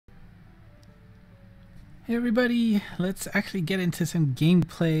Hey everybody, let's actually get into some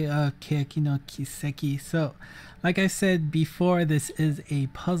gameplay of Keyaki No Kiseki. So, like I said before, this is a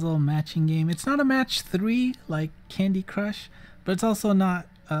puzzle matching game. It's not a match 3 like Candy Crush, but it's also not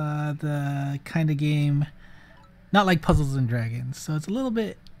the kind of game, not like Puzzles and Dragons. So it's a little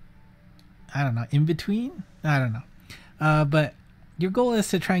bit, I don't know, in between? I don't know. But your goal is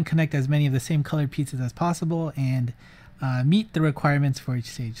to try and connect as many of the same colored pieces as possible and meet the requirements for each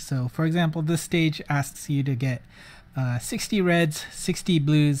stage. So, for example, this stage asks you to get 60 reds, 60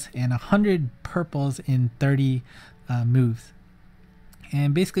 blues, and 100 purples in 30 moves.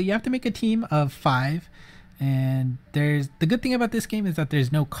 And basically, you have to make a team of 5. And there's the good thing about this game is that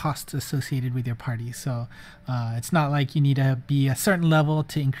there's no costs associated with your party. So it's not like you need to be a certain level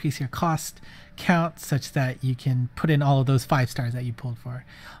to increase your cost count such that you can put in all of those 5 stars that you pulled for.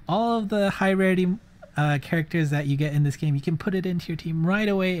 All of the high rarity characters that you get in this game, you can put it into your team right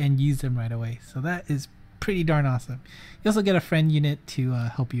away and use them right away. So that is pretty darn awesome. You also get a friend unit to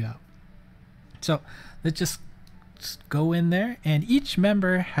help you out. So let's just go in there, and each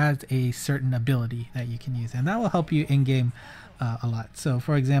member has a certain ability that you can use, and that will help you in game a lot. So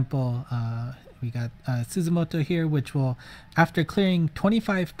for example, we got Suzumoto here, which will, after clearing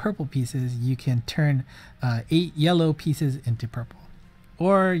 25 purple pieces, you can turn 8 yellow pieces into purple.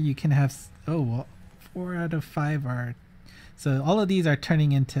 Or you can have, oh well, 4 out of 5 are, so all of these are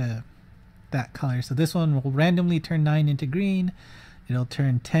turning into that color. So this one will randomly turn 9 into green. It'll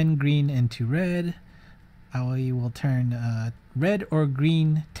turn 10 green into red. Aoi will turn red or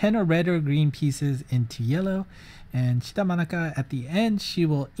green, 10 or red or green pieces into yellow. And Shitamanaka, at the end, she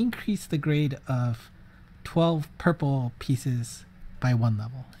will increase the grade of 12 purple pieces by 1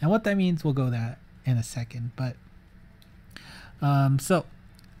 level. And what that means, we'll go that in a second. But so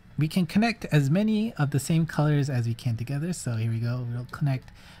we can connect as many of the same colors as we can together. So here we go. We'll connect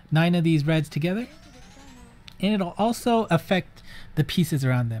 9 of these reds together. And it'll also affect the pieces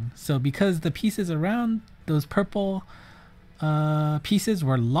around them. So because the pieces around those purple pieces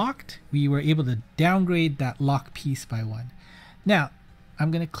were locked, we were able to downgrade that lock piece by 1. Now,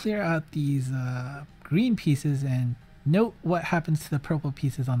 I'm going to clear out these green pieces and note what happens to the purple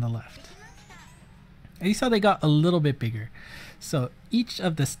pieces on the left. And you saw they got a little bit bigger. So each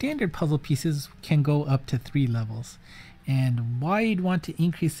of the standard puzzle pieces can go up to 3 levels. And why you'd want to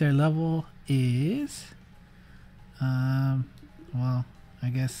increase their level is, well, I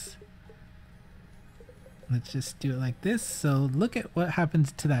guess let's just do it like this. So look at what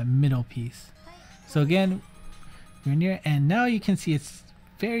happens to that middle piece. So again, we're near, and now you can see it's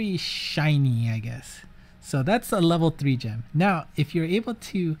very shiny, I guess. So that's a level 3 gem. Now, if you're able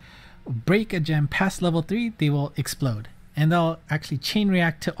to break a gem past level 3, they will explode. And they'll actually chain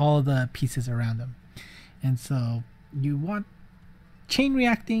react to all the pieces around them. And so you want, chain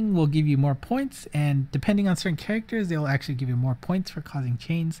reacting will give you more points, and depending on certain characters, they'll actually give you more points for causing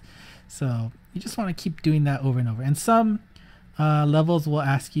chains. So you just want to keep doing that over and over. And some levels will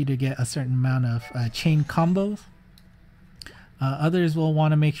ask you to get a certain amount of chain combos. Others will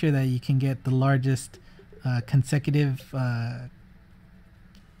want to make sure that you can get the largest consecutive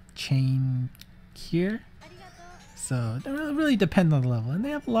chain here. So it really depends on the level, and they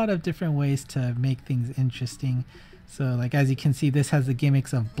have a lot of different ways to make things interesting. So like, as you can see, this has the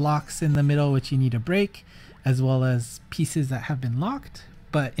gimmicks of blocks in the middle which you need to break, as well as pieces that have been locked.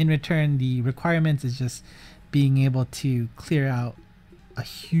 But in return, the requirements is just being able to clear out a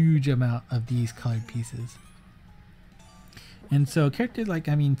huge amount of these colored pieces. And so characters like,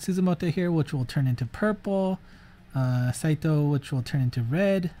 Suzumoto here, which will turn into purple, Saito, which will turn into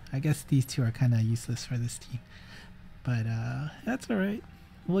red. I guess these two are kind of useless for this team, but that's alright,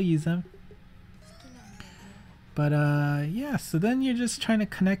 we'll use them. But yeah, so then you're just trying to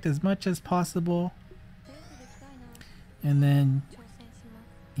connect as much as possible, and then,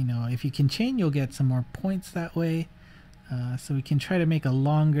 you know, if you can chain, you'll get some more points that way. So we can try to make a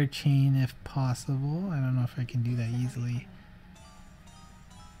longer chain if possible. I don't know if I can do that easily.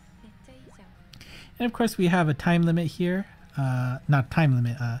 And of course we have a time limit here, not time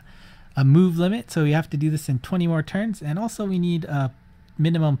limit, a move limit. So we have to do this in 20 more turns, and also we need a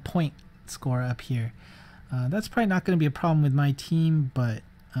minimum point score up here. That's probably not going to be a problem with my team, but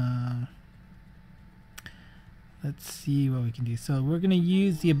let's see what we can do. So we're going to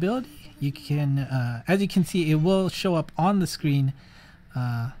use the ability. You can, as you can see, it will show up on the screen.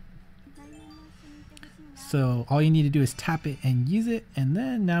 So all you need to do is tap it and use it, and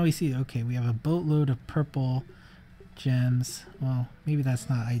then now we see, okay, we have a boatload of purple gems. Well, maybe that's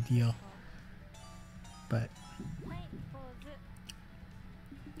not ideal, but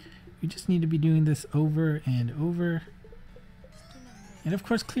you just need to be doing this over and over. And of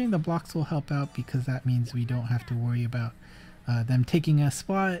course clearing the blocks will help out because that means we don't have to worry about them taking a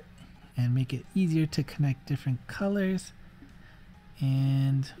spot, and make it easier to connect different colors.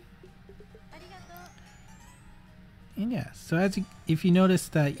 And yeah, so if you notice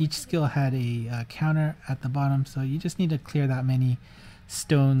that each skill had a counter at the bottom, so you just need to clear that many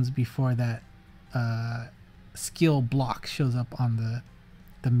stones before that skill block shows up on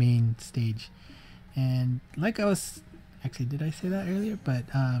the main stage. And like I was actually, did I say that earlier? But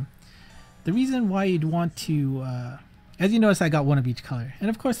the reason why you'd want to as you notice, I got one of each color, and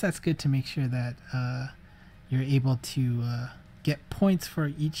of course that's good to make sure that you're able to get points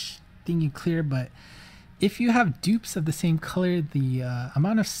for each thing you clear. But if you have dupes of the same color, the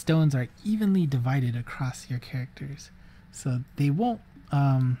amount of stones are evenly divided across your characters, so they won't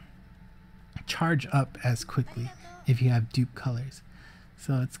charge up as quickly if you have dupe colors.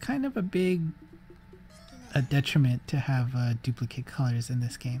 So it's kind of a detriment to have duplicate colors in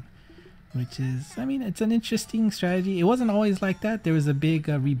this game, which is, I mean, it's an interesting strategy. It wasn't always like that. There was a big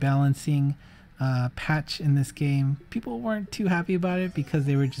rebalancing patch in this game. People weren't too happy about it because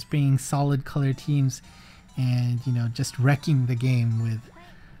they were just bringing solid color teams and, you know, just wrecking the game with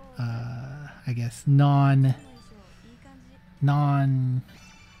I guess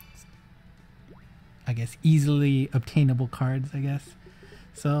I guess easily obtainable cards, I guess.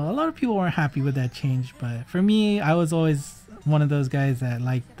 So a lot of people weren't happy with that change, but for me, I was always one of those guys that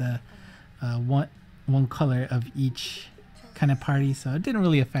liked the one color of each kind of party, so it didn't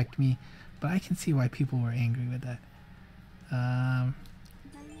really affect me, but I can see why people were angry with that.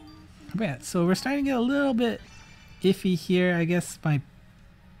 But yeah, so we're starting to get a little bit iffy here. I guess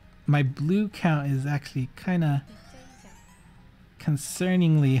my blue count is actually kind of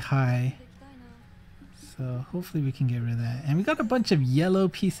concerningly high, so hopefully we can get rid of that. And we got a bunch of yellow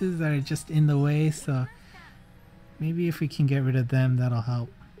pieces that are just in the way, so maybe if we can get rid of them, that'll help.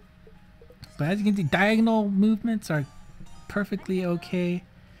 But as you can see, diagonal movements are perfectly okay.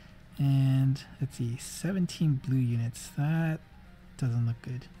 And let's see, 17 blue units. That doesn't look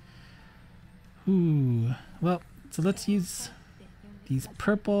good. Ooh, well, so let's use these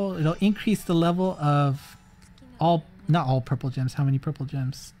purple. It'll increase the level of not all purple gems. How many purple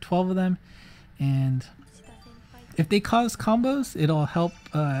gems? 12 of them. And if they cause combos, it'll help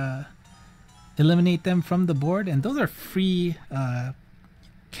eliminate them from the board. And those are free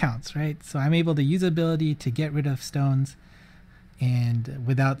counts, right? So I'm able to use ability to get rid of stones and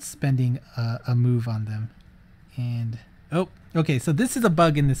without spending a move on them. And oh, okay, so this is a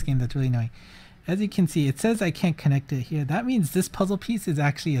bug in this game that's really annoying. As you can see, it says I can't connect it here. That means this puzzle piece is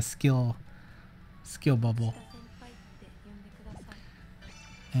actually a skill bubble.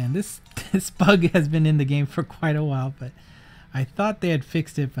 And this bug has been in the game for quite a while, but I thought they had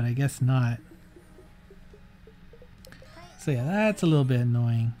fixed it, but I guess not. So yeah, that's a little bit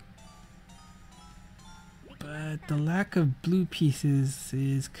annoying. But the lack of blue pieces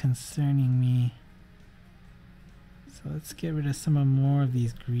is concerning me. So let's get rid of some more of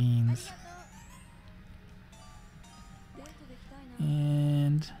these greens.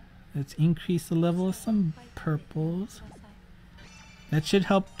 And let's increase the level of some purples. That should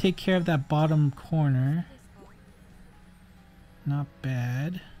help take care of that bottom corner. Not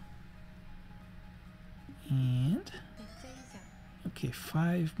bad. And okay,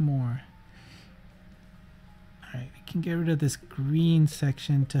 5 more. Alright, we can get rid of this green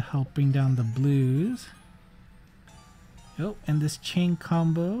section to help bring down the blues. Oh, and this chain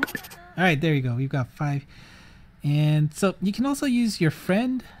combo. Alright, there you go. We've got 5. And so you can also use your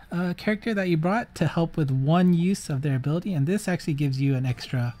friend character that you brought to help with one use of their ability, and this actually gives you an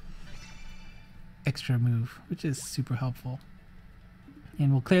extra move, which is super helpful.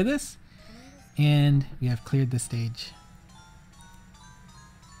 And we'll clear this, and we have cleared the stage.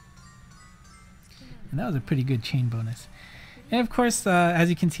 And that was a pretty good chain bonus. And of course, as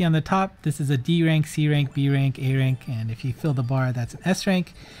you can see on the top, this is a D rank, C rank, B rank, A rank, and if you fill the bar, that's an S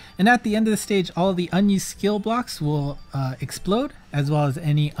rank. And at the end of the stage, all of the unused skill blocks will explode, as well as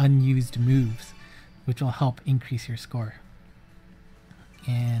any unused moves, which will help increase your score.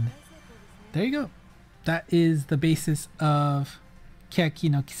 And there you go. That is the basis of Keyaki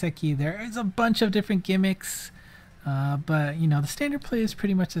no Kiseki. There is a bunch of different gimmicks, but you know, the standard play is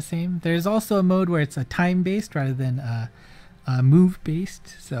pretty much the same. There's also a mode where it's a time-based rather than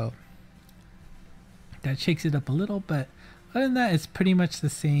move-based, so that shakes it up a little, but other than that, it's pretty much the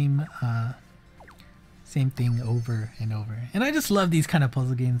same thing over and over. And I just love these kind of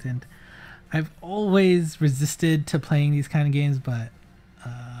puzzle games, and I've always resisted to playing these kind of games, but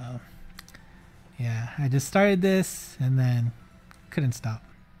yeah, I just started this and then couldn't stop.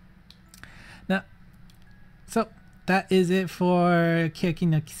 Now, so that is it for Keyaki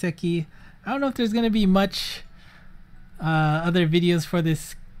No Kiseki. I don't know if there's going to be much other videos for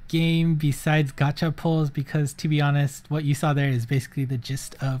this game besides gacha pulls, because to be honest, what you saw there is basically the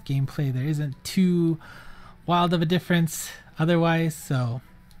gist of gameplay. There isn't too wild of a difference otherwise. So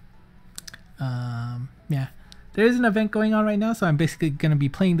yeah, there is an event going on right now, so I'm basically going to be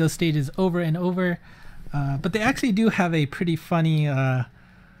playing those stages over and over. But they actually do have a pretty funny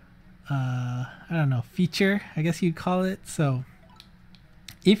I don't know, feature, I guess you'd call it. So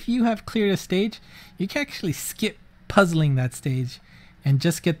if you have cleared a stage, you can actually skip puzzling that stage and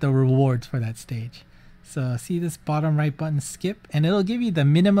just get the rewards for that stage. So see this bottom right button, skip, and it'll give you the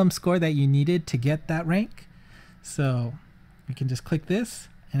minimum score that you needed to get that rank. So you can just click this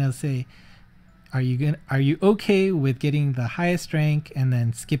and it'll say, are you okay with getting the highest rank and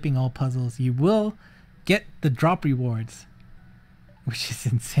then skipping all puzzles? You will get the drop rewards, which is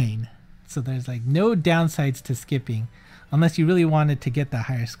insane. So there's like no downsides to skipping unless you really wanted to get that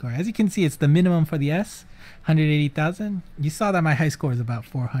higher score. As you can see, it's the minimum for the S, 180,000. You saw that my high score is about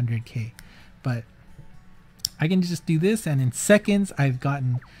 400k, but I can just do this and in seconds I've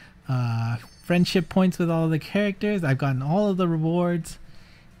gotten friendship points with all of the characters. I've gotten all of the rewards,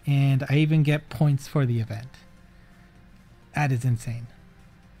 and I even get points for the event. That is insane.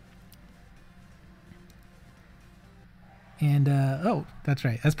 And oh, that's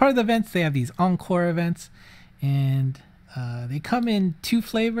right, as part of the events they have these encore events, and they come in 2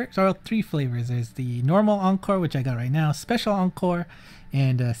 flavors or 3 flavors. There's the normal encore, which I got right now, special encore,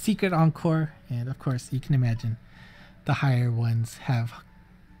 and secret encore. And of course you can imagine the higher ones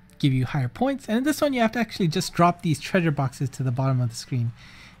give you higher points, and in this one you have to actually just drop these treasure boxes to the bottom of the screen,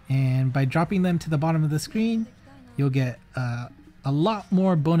 and by dropping them to the bottom of the screen you'll get a lot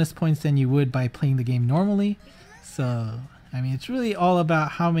more bonus points than you would by playing the game normally. So I mean, it's really all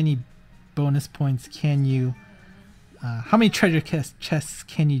about how many bonus points can you how many treasure chests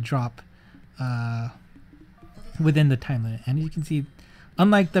can you drop within the time limit. And you can see,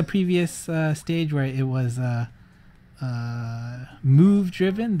 unlike the previous stage where it was move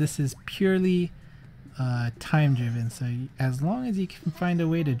driven, this is purely time driven. So as long as you can find a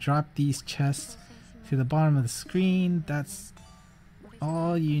way to drop these chests to the bottom of the screen, that's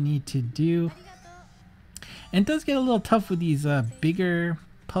all you need to do. And it does get a little tough with these bigger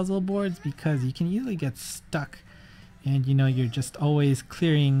puzzle boards, because you can easily get stuck, and you know, you're just always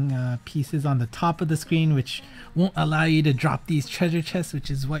clearing pieces on the top of the screen, which won't allow you to drop these treasure chests,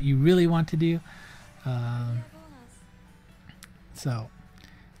 which is what you really want to do. So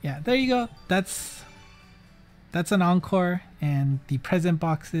yeah, there you go. That's an encore, and the present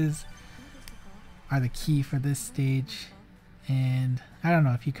boxes are the key for this stage. And I don't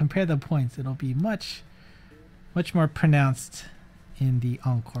know, if you compare the points, it'll be much more pronounced in the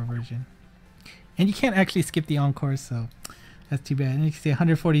encore version. And you can't actually skip the encore, so that's too bad. And you can see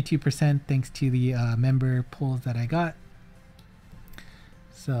 142% thanks to the member pulls that I got.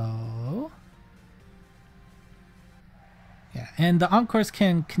 So yeah, and the encores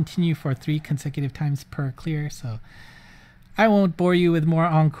can continue for 3 consecutive times per clear, so I won't bore you with more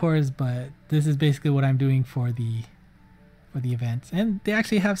encores, but this is basically what I'm doing for the events. And they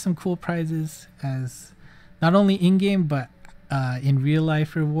actually have some cool prizes, as not only in-game but in real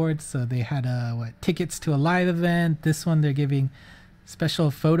life rewards. So they had tickets to a live event. This one they're giving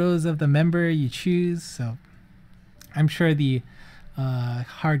special photos of the member you choose. So I'm sure the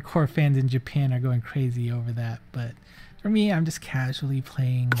hardcore fans in Japan are going crazy over that, but for me, I'm just casually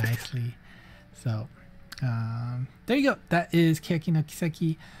playing nicely. So there you go. That is Keyaki No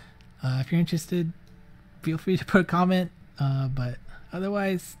Kiseki. If you're interested, feel free to put a comment. But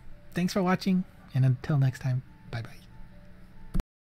otherwise, thanks for watching, and until next time, bye bye.